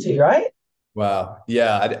looked into, right? Wow.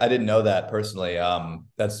 Yeah, I didn't know that personally.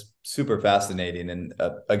 That's super fascinating. And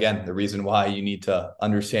again, the reason why you need to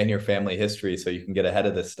understand your family history so you can get ahead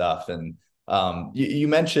of this stuff. And you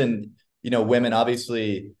mentioned, women,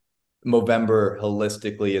 obviously, Movember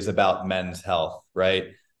holistically is about men's health, right?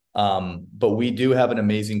 But we do have an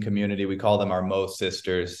amazing community. We call them our Mo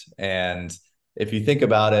sisters. And if you think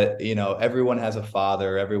about it, everyone has a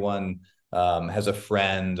father, everyone has a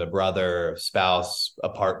friend, a brother, spouse, a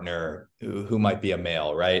partner who might be a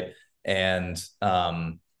male, right? And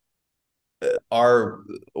the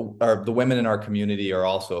women in our community are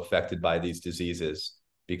also affected by these diseases,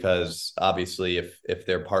 because obviously if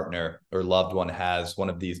their partner or loved one has one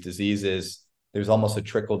of these diseases, there's almost a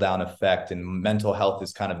trickle down effect, and mental health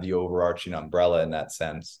is kind of the overarching umbrella in that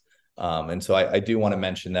sense. And so I do want to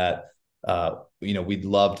mention that, we'd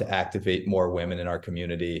love to activate more women in our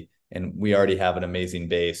community, and we already have an amazing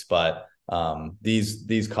base, but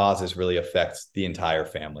these causes really affect the entire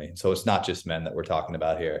family. So it's not just men that we're talking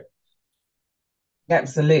about here.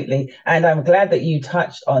 Absolutely. And I'm glad that you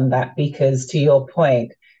touched on that, because to your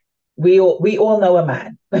point, we all know a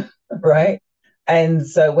man, right? And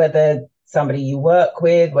so whether somebody you work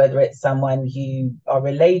with, whether it's someone you are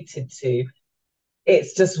related to,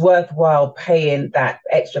 it's just worthwhile paying that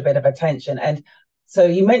extra bit of attention. And so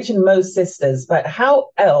you mentioned Mo Sisters, but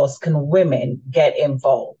how else can women get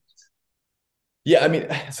involved? Yeah, I mean,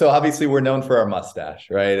 so obviously we're known for our mustache,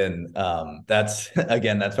 right? And that's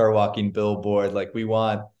again, that's our walking billboard. Like, we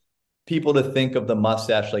want people to think of the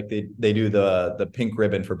mustache like they do the pink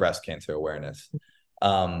ribbon for breast cancer awareness.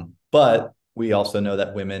 But we also know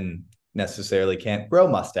that women necessarily can't grow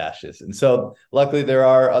mustaches. And so luckily there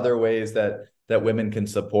are other ways that women can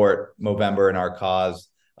support Movember and our cause.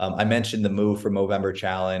 I mentioned the Move for Movember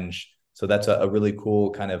challenge. So that's a really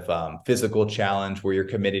cool kind of physical challenge where you're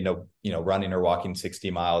committing to, running or walking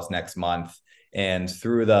 60 miles next month. And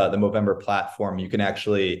through the Movember platform, you can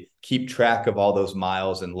actually keep track of all those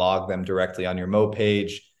miles and log them directly on your Mo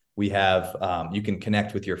page. We have, you can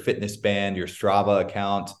connect with your fitness band, your Strava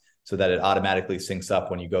account, so that it automatically syncs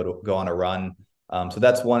up when you go on a run. So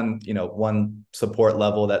that's one support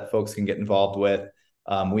level that folks can get involved with.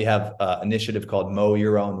 We have an initiative called Mow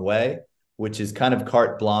Your Own Way, which is kind of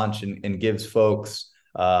carte blanche and gives folks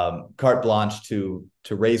carte blanche to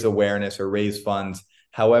raise awareness or raise funds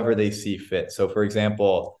however they see fit. So for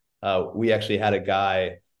example, we actually had a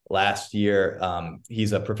guy last year,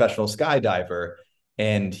 he's a professional skydiver,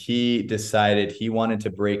 and he decided he wanted to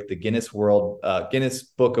break the Guinness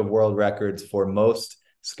Book of World Records for most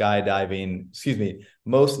naked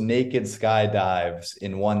skydives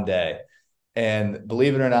in one day. And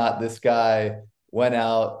believe it or not, this guy went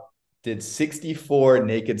out, did 64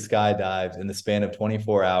 naked skydives in the span of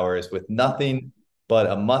 24 hours with nothing but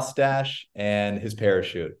a mustache and his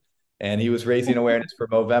parachute. And he was raising awareness for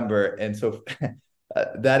Movember. And so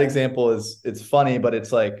that example it's funny, but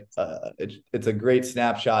it's like, it's a great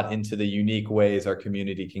snapshot into the unique ways our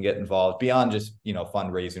community can get involved beyond just,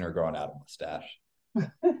 fundraising or growing out a mustache.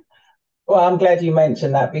 Well, I'm glad you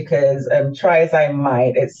mentioned that, because try as I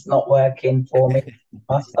might, it's not working for me,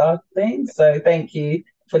 mustache thing. So thank you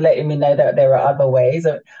for letting me know that there are other ways.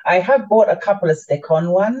 I have bought a couple of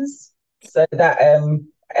stick-on ones, so that and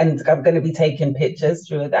I'm going to be taking pictures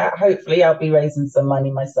through that. Hopefully, I'll be raising some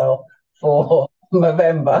money myself for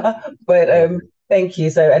November. But thank you.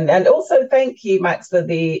 So and also thank you, Max, for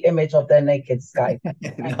the image of the naked sky.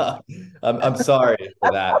 No, I'm sorry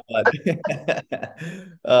for that, but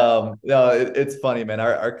no, it's funny, man.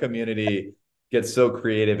 Our community gets so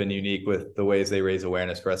creative and unique with the ways they raise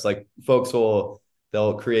awareness for us. Like, folks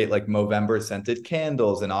they'll create like Movember scented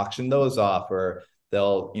candles and auction those off, or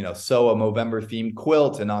they'll sew a Movember themed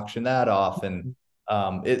quilt and auction that off. And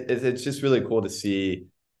it's just really cool to see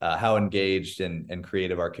how engaged and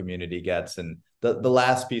creative our community gets. And the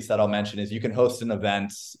last piece that I'll mention is you can host an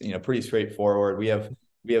event, pretty straightforward. We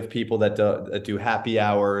have people that do happy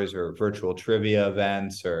hours or virtual trivia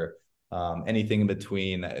events or anything in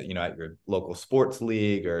between, at your local sports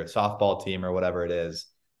league or softball team or whatever it is.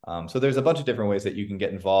 So there's a bunch of different ways that you can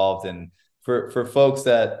get involved. And for folks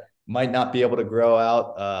that might not be able to grow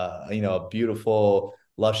out, a beautiful,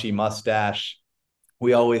 lushy mustache,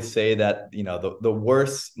 we always say that, the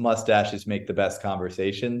worst mustaches make the best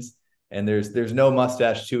conversations. And there's no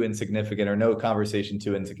mustache too insignificant or no conversation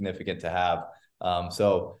too insignificant to have.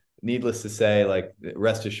 So needless to say, like,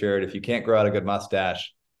 rest assured, if you can't grow out a good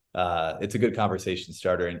mustache, it's a good conversation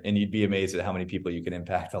starter, and you'd be amazed at how many people you can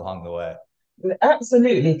impact along the way.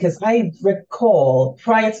 Absolutely, because I recall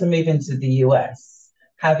prior to moving to the US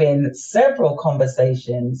having several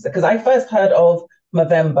conversations, because I first heard of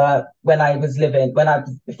Movember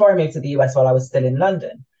before I moved to the US while I was still in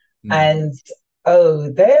London. And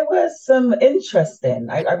there was some interesting,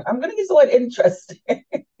 I'm going to use the word interesting.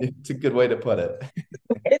 It's a good way to put it.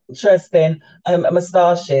 Interesting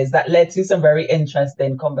moustaches that led to some very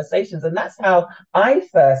interesting conversations. And that's how I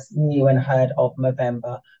first knew and heard of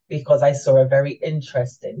Movember, because I saw a very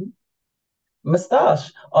interesting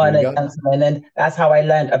moustache on a gentleman. And that's how I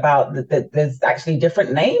learned about there's actually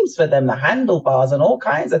different names for them, the handlebars and all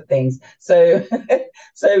kinds of things. So,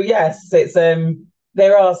 so yes, it's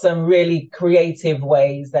there are some really creative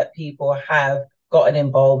ways that people have gotten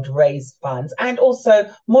involved, raised funds, and also,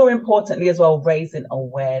 more importantly as well, raising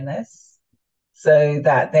awareness, so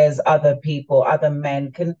that there's other people, other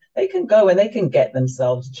men can go and they can get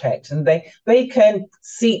themselves checked, and they can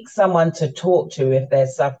seek someone to talk to if they're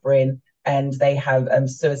suffering and they have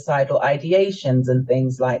suicidal ideations and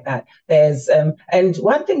things like that. There's and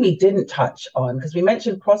one thing we didn't touch on, because we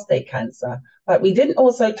mentioned prostate cancer, but we didn't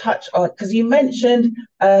also touch on, because you mentioned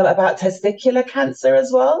about testicular cancer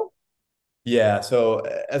as well. Yeah. So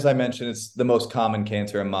as I mentioned, it's the most common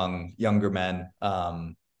cancer among younger men,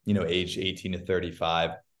 aged 18 to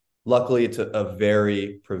 35. Luckily, it's a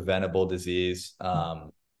very preventable disease,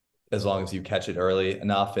 as long as you catch it early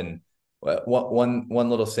enough. And one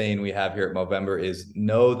little saying we have here at Movember is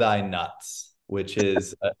 "know thy nuts," which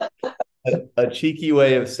is a cheeky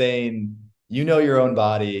way of saying, your own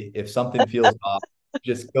body. If something feels off,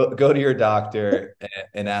 just go to your doctor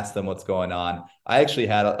and ask them what's going on. I actually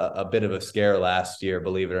had a bit of a scare last year,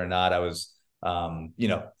 believe it or not. I was,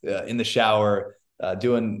 in the shower,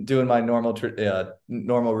 doing my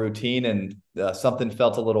normal routine, and something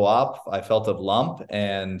felt a little off. I felt a lump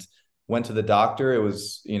and went to the doctor. It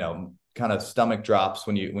was, kind of stomach drops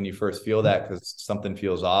when you first feel that, because something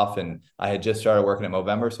feels off. And I had just started working at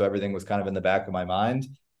Movember, so everything was kind of in the back of my mind.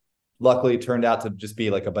 Luckily, it turned out to just be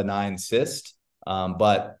like a benign cyst.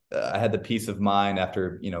 But I had the peace of mind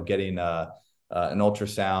after, getting an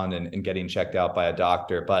ultrasound and getting checked out by a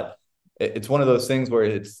doctor. But it's one of those things where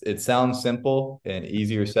it sounds simple and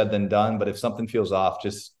easier said than done. But if something feels off,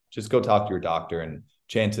 just go talk to your doctor, and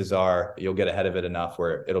chances are you'll get ahead of it enough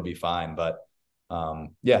where it'll be fine. But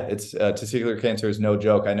it's testicular cancer is no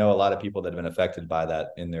joke. I know a lot of people that have been affected by that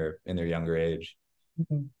in their younger age.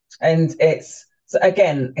 Mm-hmm. And so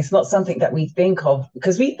again, it's not something that we think of,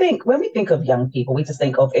 because when we think of young people, we just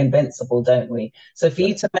think of invincible, don't we? So for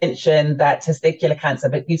you to mention that testicular cancer,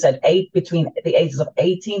 but you said between the ages of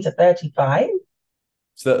 18 to 35?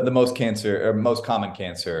 It's the most common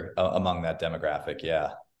cancer among that demographic. Yeah.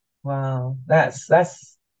 Wow. That's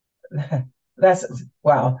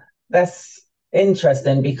wow. That's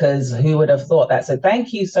interesting, because who would have thought that? So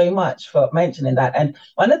thank you so much for mentioning that. And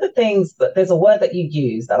one of the things there's a word that you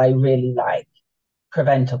use that I really like: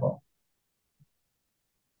 preventable.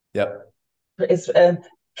 Yep. It's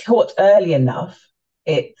caught early enough.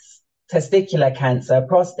 It's testicular cancer,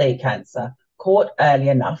 prostate cancer. Caught early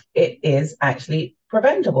enough, it is actually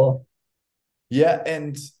preventable. Yeah,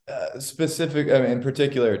 and in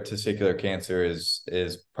particular, testicular cancer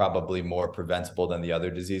is probably more preventable than the other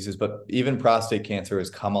diseases. But even prostate cancer has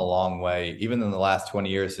come a long way. Even in the last 20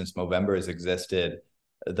 years since Movember has existed,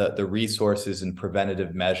 the resources and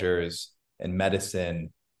preventative measures and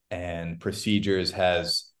medicine and procedures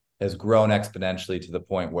has grown exponentially, to the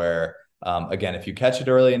point where, again, if you catch it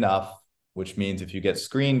early enough, which means if you get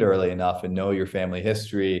screened early enough and know your family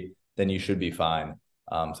history, then you should be fine.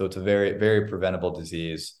 So it's a very, very preventable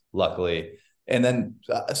disease, luckily. And then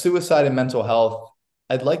suicide and mental health,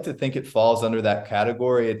 I'd like to think it falls under that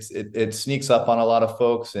category. It sneaks up on a lot of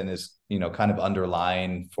folks and is, kind of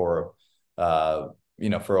underlying for a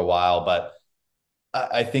while. But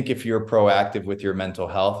I think if you're proactive with your mental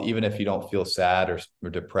health, even if you don't feel sad or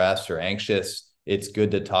depressed or anxious, it's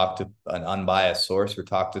good to talk to an unbiased source or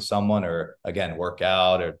talk to someone, or again, work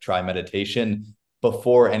out or try meditation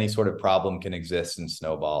before any sort of problem can exist and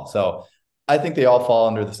snowball. So I think they all fall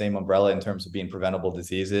under the same umbrella in terms of being preventable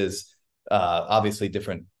diseases. Obviously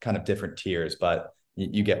different tiers, but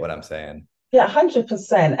you get what I'm saying. Yeah,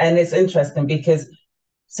 100%. And it's interesting because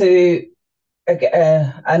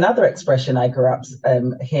another expression I grew up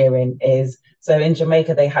hearing is, so in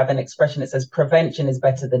Jamaica, they have an expression that says prevention is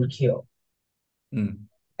better than cure. Mm.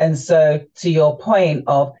 And so to your point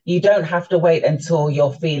of, you don't have to wait until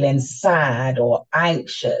you're feeling sad or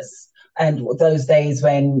anxious. And those days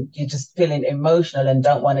when you're just feeling emotional and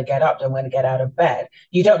don't want to get up, don't want to get out of bed,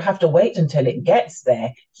 you don't have to wait until it gets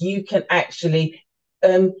there. You can actually,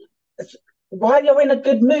 while you're in a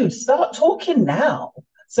good mood, start talking now.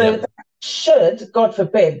 So that should, God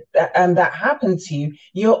forbid, that happen to you,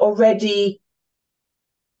 you already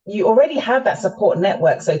have that support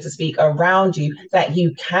network, so to speak, around you that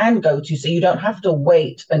you can go to. So you don't have to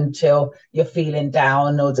wait until you're feeling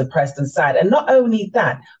down or depressed and sad. And not only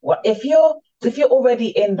that, if you're already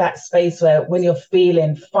in that space where when you're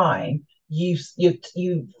feeling fine, you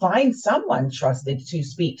find someone trusted to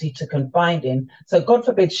speak to confide in. So God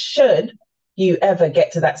forbid, should you ever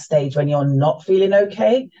get to that stage when you're not feeling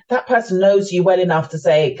okay, that person knows you well enough to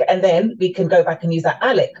say, and then we can go back and use that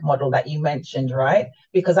ALEC model that you mentioned, right?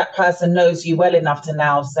 Because that person knows you well enough to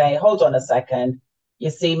now say, hold on a second,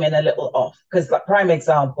 you're seeming a little off. Because like prime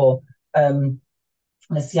example,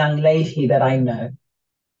 this young lady that I know,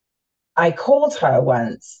 I called her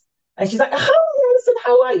once and she's like,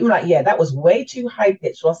 how are you? I'm like, yeah, that was way too high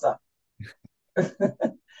pitched. What's up?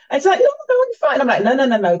 And she's like, no, I'm fine. I'm like,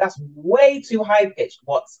 no, that's way too high pitched.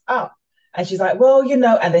 What's up? And she's like, well,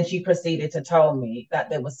 and then she proceeded to tell me that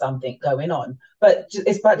there was something going on. But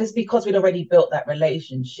it's because we'd already built that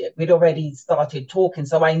relationship. We'd already started talking.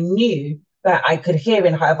 So I knew that I could hear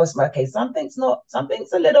in her voice, okay, something's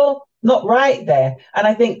a little not right there. And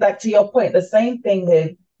I think that, to your point, the same thing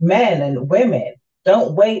with men and women.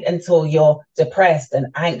 Don't wait until you're depressed and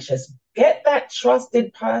anxious. Get that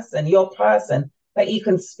trusted person, your person, that you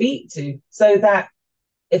can speak to, so that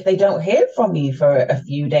if they don't hear from you for a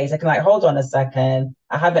few days, they can like, hold on a second,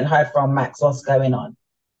 I haven't heard from Max, what's going on?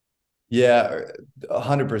 Yeah,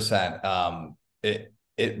 100%.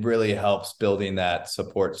 It really helps building that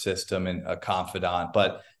support system and a confidant,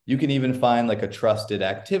 but you can even find like a trusted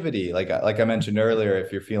activity. Like I mentioned earlier,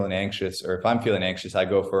 if you're feeling anxious, or if I'm feeling anxious, I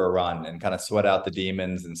go for a run and kind of sweat out the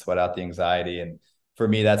demons and sweat out the anxiety. And for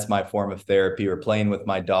me, that's my form of therapy, or playing with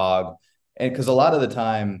my dog. And because a lot of the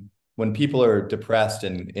time when people are depressed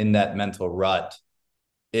and in that mental rut,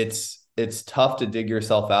 it's tough to dig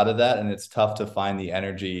yourself out of that. And it's tough to find the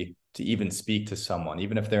energy to even speak to someone,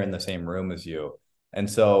 even if they're in the same room as you. And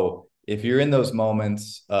so if you're in those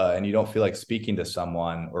moments and you don't feel like speaking to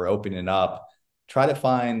someone or opening up, try to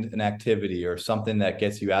find an activity or something that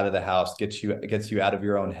gets you out of the house, gets you out of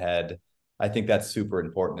your own head. I think that's super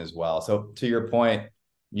important as well. So to your point,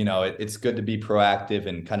 it's good to be proactive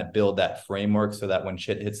and kind of build that framework so that when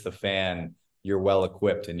shit hits the fan, you're well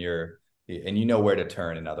equipped and you know where to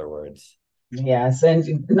turn, in other words. Yes.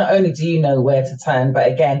 And not only do you know where to turn, but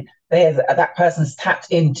again, that person's tapped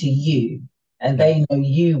into you and they know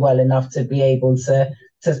you well enough to be able to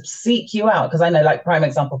seek you out. Because I know, like, prime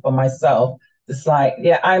example for myself, it's like,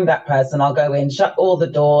 yeah, I'm that person. I'll go in, shut all the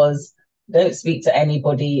doors, don't speak to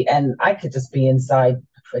anybody, and I could just be inside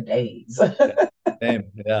for days. Same,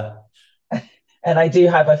 yeah. And I do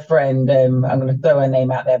have a friend, I'm going to throw her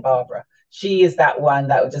name out there, Barbara. She is that one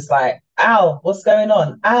that would just like, Al, what's going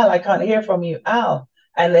on? Al, I can't hear from you, Al.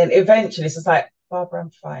 And then eventually it's just like, Barbara,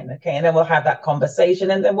 I'm fine. Okay. And then we'll have that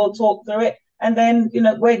conversation and then we'll talk through it. And then,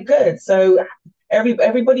 we're good. So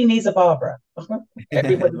everybody needs a Barbara.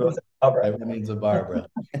 Everybody needs a Barbara. Everyone needs a Barbara.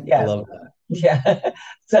 Yeah. I love that. Yeah.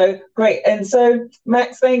 So great. And so,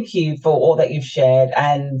 Max, thank you for all that you've shared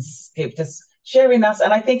and just sharing us.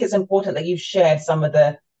 And I think it's important that you've shared some of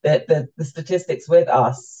the statistics with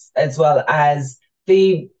us, as well as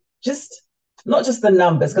not just the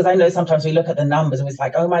numbers, because I know sometimes we look at the numbers and it's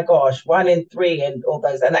like, oh my gosh, 1 in 3 and all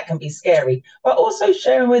those, and that can be scary. But also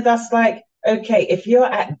sharing with us, like, okay, if you're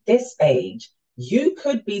at this age, you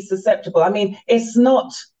could be susceptible. I mean, it's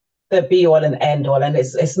not the be all and end all, and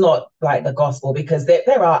it's not like the gospel, because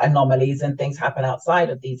there are anomalies and things happen outside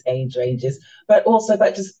of these age ranges, but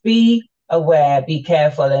just be aware, be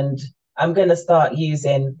careful. And I'm going to start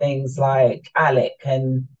using things like ALEC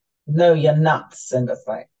and know your nuts, and it's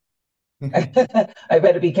like, I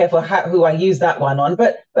better be careful who I use that one on.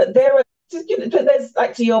 But there's,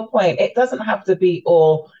 like, to your point, it doesn't have to be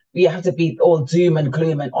you have to be all doom and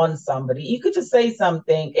gloom and on somebody. You could just say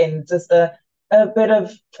something in just a a bit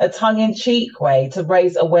of a tongue-in-cheek way to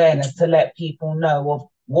raise awareness, to let people know of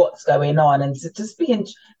what's going on, and to just be in,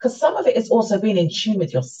 because some of it is also being in tune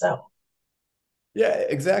with yourself. Yeah,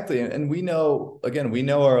 exactly. And we know, again, we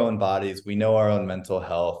know our own bodies, we know our own mental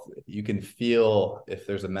health. You can feel if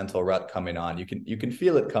there's a mental rut coming on, you can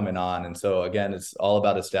feel it coming on. And so again, it's all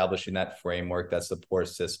about establishing that framework, that support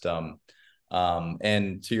system.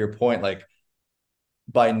 And to your point, like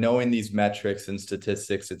by knowing these metrics and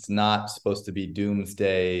statistics, it's not supposed to be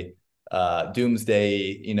doomsday.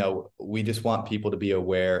 You know, we just want people to be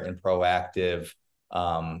aware and proactive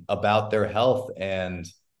about their health, and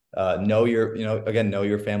know your, you know, again, know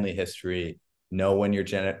your family history, know when you're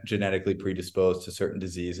genetically predisposed to certain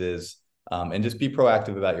diseases, and just be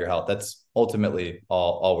proactive about your health. That's ultimately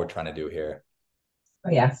all we're trying to do here.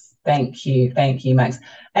 Yes, thank you, Max.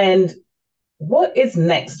 And what is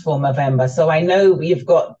next for Movember? So I know we've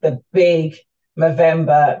got the big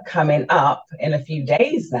Movember coming up in a few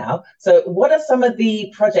days now. So what are some of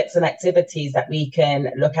the projects and activities that we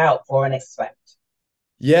can look out for and expect?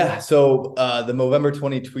 Yeah, so the Movember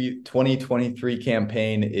 2023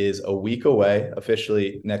 campaign is a week away,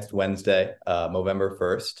 officially next Wednesday, Movember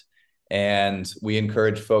 1st. And we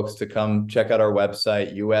encourage folks to come check out our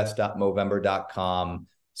website, us.movember.com,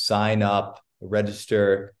 sign up,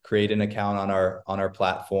 register, create an account on our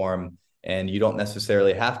platform. And you don't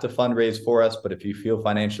necessarily have to fundraise for us, but if you feel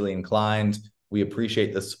financially inclined, we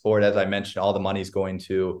appreciate the support. As I mentioned, all the money's going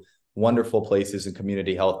to wonderful places and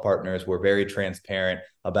community health partners. We're very transparent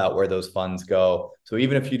about where those funds go. So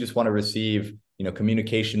even if you just want to receive, you know,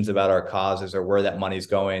 communications about our causes or where that money's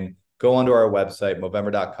going, go onto our website,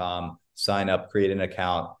 movember.com, sign up, create an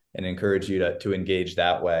account, and encourage you to engage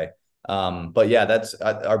that way. But yeah, that's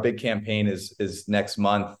our big campaign is next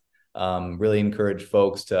month. Really encourage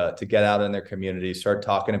folks to get out in their community, start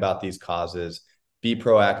talking about these causes, be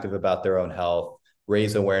proactive about their own health,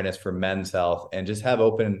 raise awareness for men's health, and just have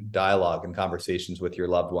open dialogue and conversations with your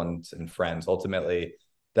loved ones and friends. Ultimately,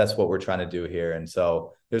 that's what we're trying to do here. And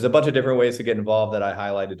so there's a bunch of different ways to get involved that I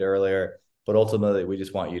highlighted earlier, but ultimately we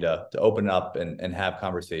just want you to open up and have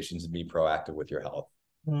conversations and be proactive with your health.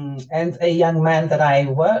 And a young man that I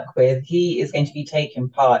work with, he is going to be taking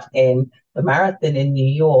part in the marathon in New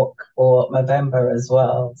York for Movember as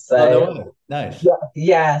well. So, oh, no, nice.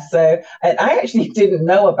 Yeah. So, and I actually didn't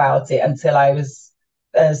know about it until I was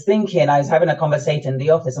thinking, I was having a conversation in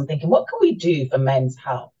the office. I'm thinking, what can we do for men's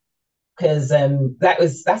health? Because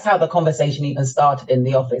that's how the conversation even started in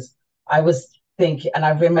the office. I was thinking, and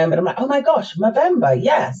I remembered, I'm like, oh my gosh, Movember,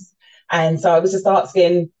 yes. And so I was just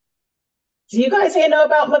asking, do you guys here know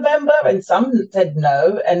about Movember? And some said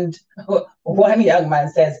no. And one young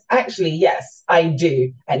man says, actually, yes, I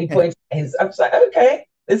do. And he pointed at his, I was like, okay,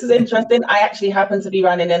 this is interesting. I actually happen to be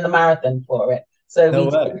running in the marathon for it. So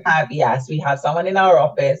we have someone in our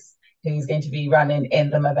office who's going to be running in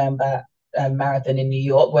the Movember marathon in New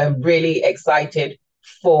York. We're really excited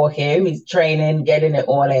for him. He's training, getting it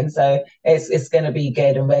all in. So it's going to be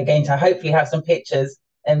good. And we're going to hopefully have some pictures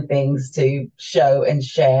and things to show and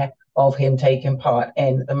share of him taking part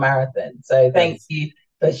in the marathon. So thank you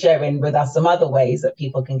for sharing with us some other ways that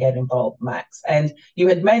people can get involved, Max. And you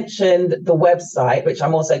had mentioned the website, which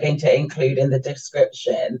I'm also going to include in the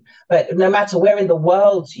description. But no matter where in the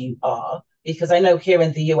world you are, because I know here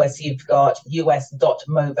in the US, you've got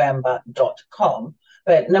us.movember.com,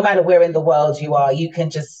 but no matter where in the world you are, you can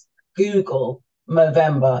just Google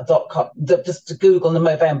Movember.com, just Google the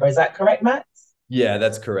Movember. Is that correct, Max? Yeah,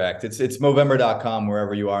 that's correct. It's Movember.com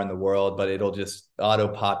wherever you are in the world, but it'll just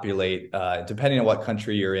auto-populate, depending on what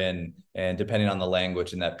country you're in and depending on the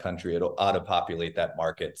language in that country, it'll auto-populate that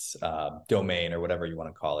market's domain or whatever you want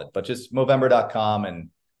to call it. But just Movember.com and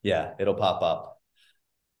yeah, it'll pop up.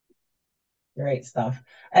 Great stuff.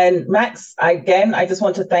 And Max, again, I just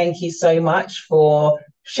want to thank you so much for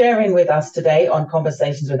sharing with us today on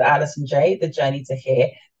Conversations with Alison J, The Journey to Here.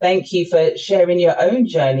 Thank you for sharing your own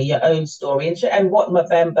journey, your own story, and what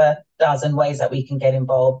Movember does and ways that we can get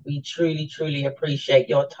involved. We truly, truly appreciate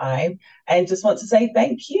your time and just want to say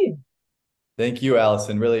thank you. Thank you,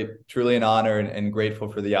 Alison. Really, truly an honor and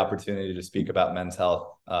grateful for the opportunity to speak about men's health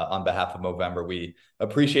on behalf of Movember. We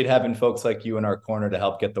appreciate having folks like you in our corner to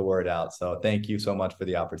help get the word out. So thank you so much for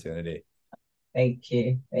the opportunity. Thank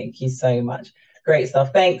you. Thank you so much. Great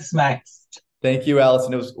stuff. Thanks, Max. Thank you,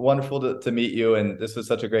 Alison. It was wonderful to meet you. And this was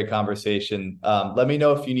such a great conversation. Let me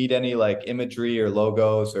know if you need any like imagery or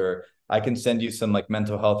logos, or I can send you some like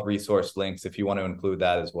mental health resource links if you want to include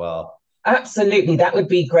that as well. Absolutely. That would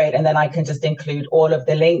be great. And then I can just include all of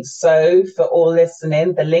the links. So for all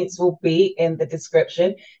listening, the links will be in the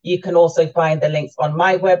description. You can also find the links on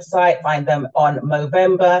my website, find them on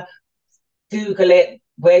Movember. Google it.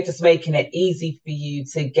 We're just making it easy for you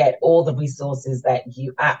to get all the resources that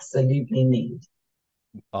you absolutely need.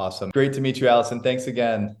 Awesome. Great to meet you, Allison. Thanks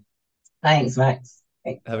again. Thanks, Max.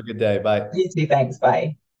 Thanks. Have a good day. Bye. You too. Thanks.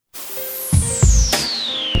 Bye.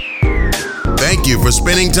 Thank you for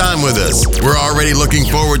spending time with us. We're already looking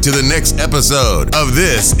forward to the next episode of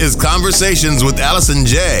This is Conversations with Allison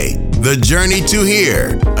J, the journey to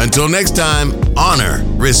here. Until next time, honor,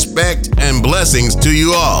 respect, and blessings to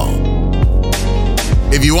you all.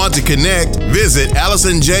 If you want to connect, visit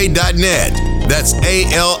AllisonJ.net. That's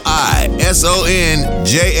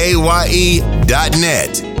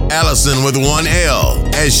ALISONJAYE.net. Allison with one L,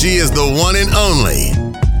 as she is the one and only